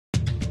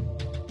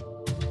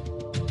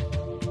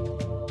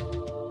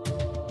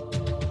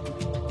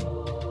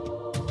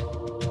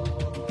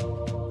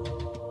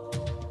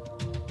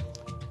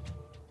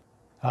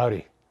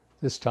Howdy,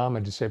 this is Tom, a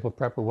disabled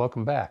prepper.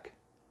 Welcome back.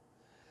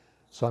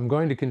 So I'm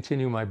going to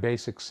continue my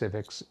basic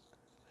civics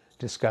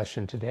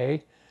discussion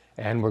today,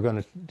 and we're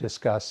going to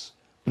discuss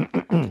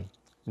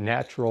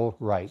natural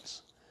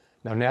rights.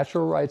 Now,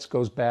 natural rights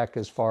goes back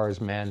as far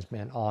as man's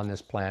been on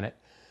this planet.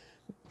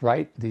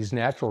 Right? These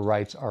natural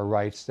rights are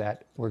rights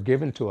that were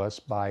given to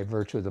us by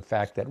virtue of the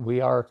fact that we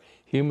are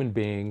human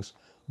beings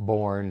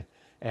born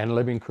and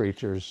living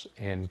creatures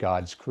in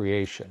God's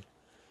creation.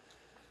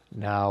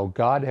 Now,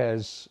 God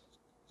has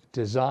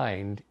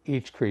designed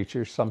each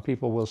creature. Some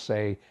people will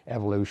say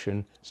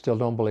evolution. Still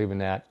don't believe in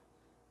that.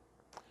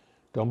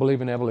 Don't believe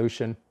in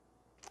evolution.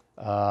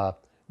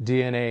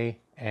 DNA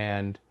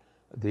and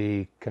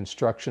the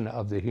construction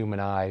of the human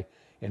eye,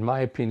 in my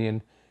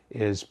opinion,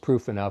 is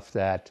proof enough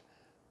that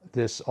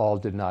this all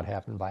did not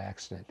happen by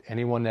accident.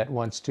 Anyone that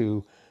wants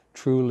to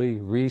truly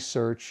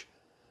research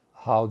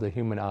how the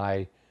human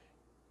eye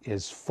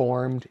is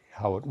formed,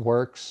 how it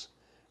works,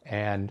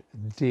 and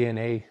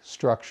DNA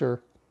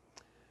structure,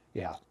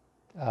 yeah,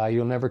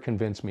 you'll never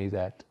convince me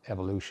that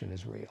evolution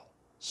is real.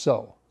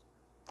 So,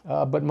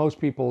 but most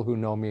people who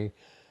know me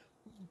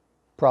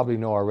probably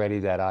know already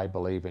that I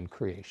believe in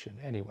creation.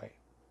 Anyway,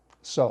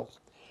 so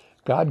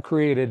God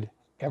created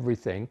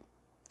everything,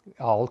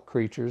 all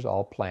creatures,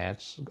 all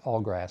plants,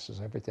 all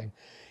grasses, everything.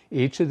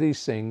 Each of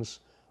these things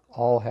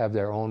all have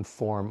their own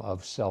form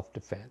of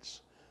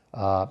self-defense.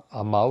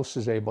 A mouse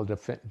is able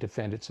to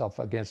defend itself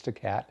against a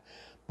cat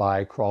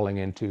by crawling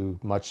into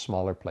much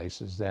smaller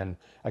places than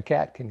a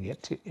cat can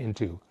get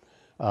into.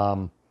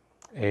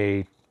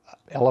 A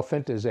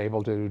elephant is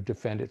able to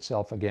defend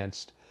itself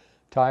against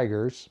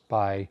tigers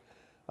by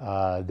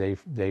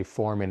they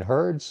form in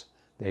herds.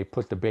 They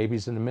put the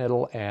babies in the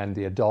middle, and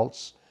the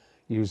adults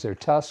use their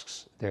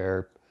tusks,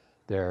 their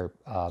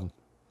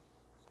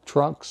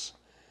trunks,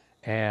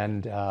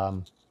 and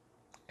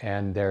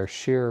their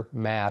sheer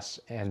mass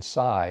and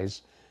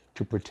size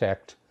to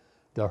protect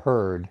the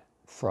herd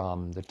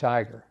from the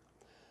tiger.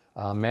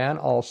 Man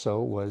also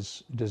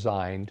was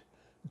designed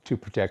to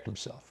protect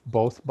himself,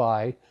 both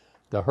by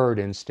the herd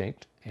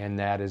instinct, and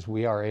that is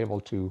we are able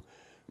to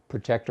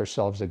protect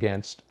ourselves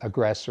against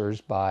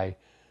aggressors by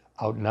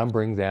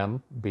outnumbering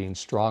them, being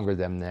stronger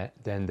than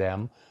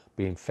them,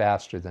 being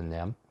faster than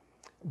them,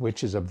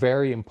 which is a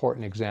very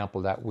important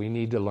example that we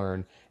need to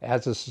learn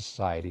as a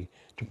society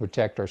to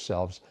protect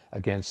ourselves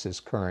against this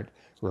current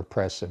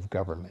repressive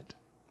government.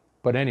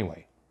 But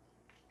anyway,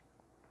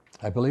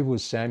 I believe it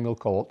was Samuel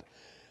Colt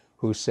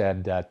who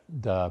said that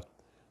the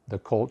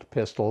Colt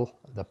pistol,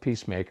 the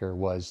Peacemaker,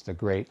 was the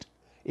great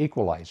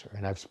equalizer.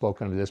 And I've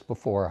spoken of this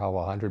before, how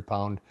a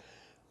 100-pound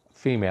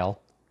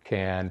female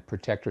can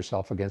protect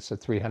herself against a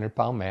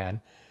 300-pound man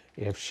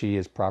if she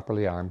is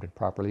properly armed and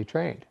properly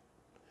trained.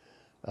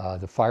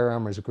 The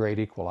firearm is a great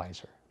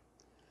equalizer.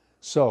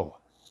 So,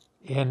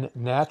 in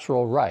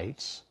natural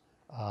rights,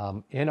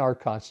 in our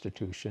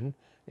Constitution,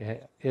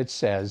 it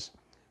says,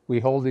 we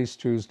hold these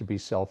truths to be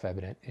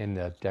self-evident in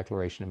the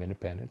Declaration of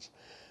Independence.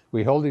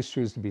 We hold these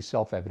truths to be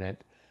self-evident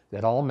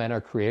that all men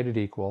are created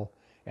equal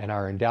and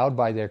are endowed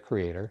by their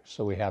Creator.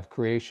 So we have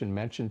creation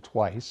mentioned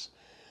twice.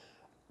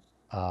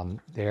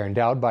 They are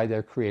endowed by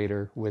their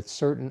Creator with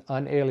certain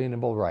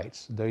unalienable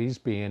rights, these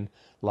being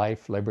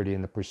life, liberty,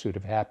 and the pursuit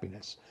of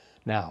happiness.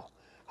 Now,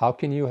 how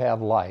can you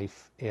have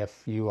life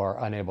if you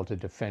are unable to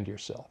defend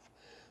yourself?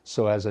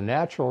 So as a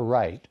natural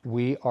right,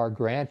 we are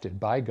granted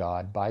by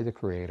God, by the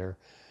Creator,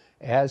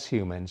 as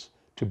humans,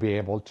 to be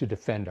able to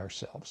defend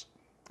ourselves.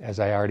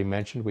 As I already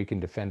mentioned, we can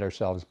defend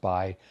ourselves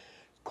by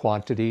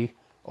quantity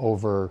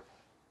over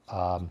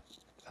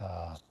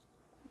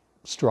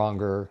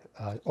strength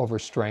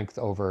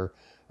over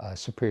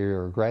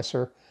superior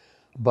aggressor.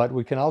 But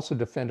we can also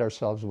defend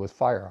ourselves with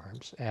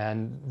firearms.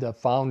 And the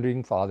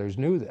founding fathers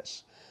knew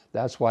this.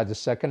 That's why the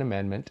Second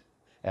Amendment,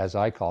 as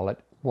I call it,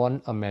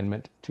 one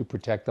amendment to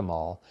protect them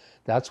all.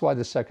 That's why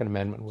the Second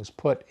Amendment was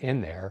put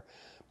in there,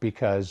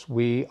 because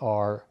we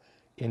are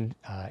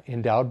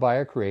endowed by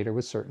our Creator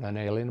with certain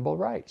unalienable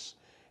rights.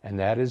 And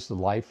that is the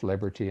life,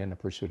 liberty, and the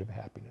pursuit of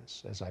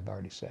happiness, as I've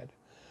already said.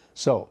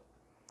 So,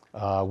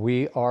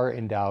 we are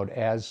endowed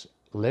as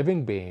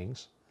living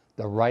beings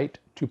the right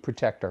to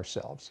protect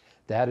ourselves.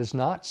 That is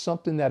not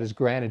something that is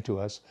granted to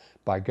us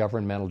by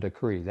governmental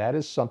decree. That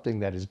is something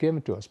that is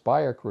given to us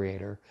by our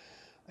Creator,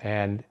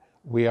 and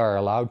we are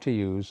allowed to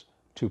use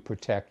to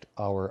protect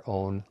our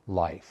own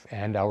life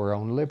and our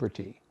own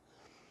liberty.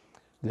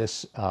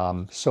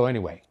 So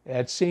anyway,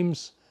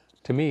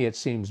 to me, it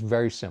seems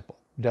very simple.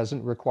 It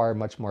doesn't require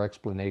much more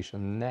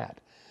explanation than that.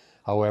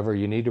 However,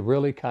 you need to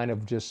really kind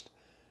of just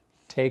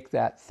take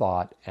that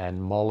thought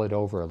and mull it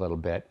over a little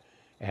bit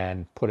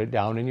and put it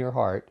down in your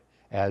heart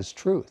as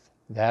truth.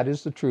 That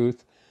is the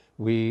truth.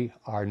 We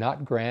are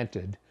not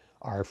granted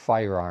our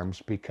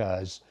firearms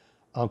because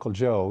Uncle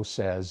Joe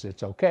says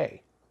it's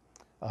okay.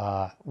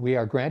 We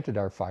are granted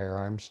our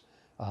firearms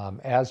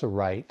as a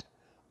right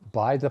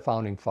by the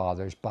founding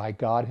fathers, by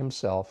God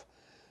Himself,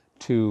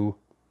 to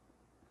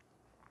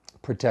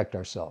protect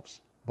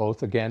ourselves,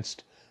 both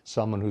against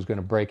someone who's going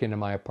to break into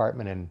my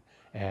apartment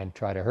and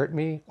try to hurt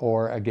me,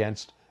 or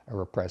against a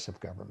repressive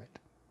government.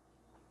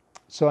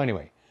 So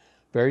anyway,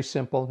 very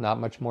simple, not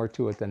much more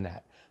to it than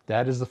that.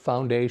 That is the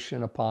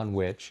foundation upon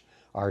which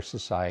our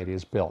society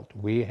is built.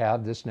 We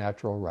have this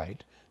natural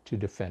right to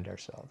defend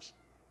ourselves.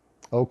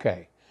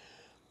 Okay.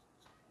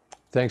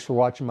 Thanks for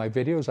watching my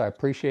videos. I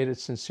appreciate it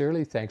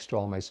sincerely. Thanks to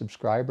all my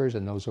subscribers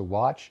and those who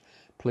watch.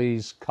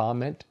 Please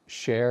comment,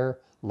 share,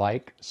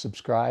 like,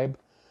 subscribe,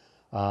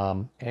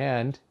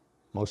 and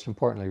most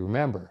importantly,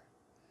 remember,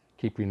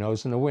 keep your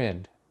nose in the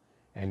wind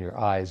and your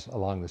eyes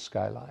along the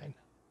skyline.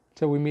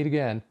 Till we meet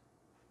again,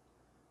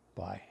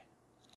 bye.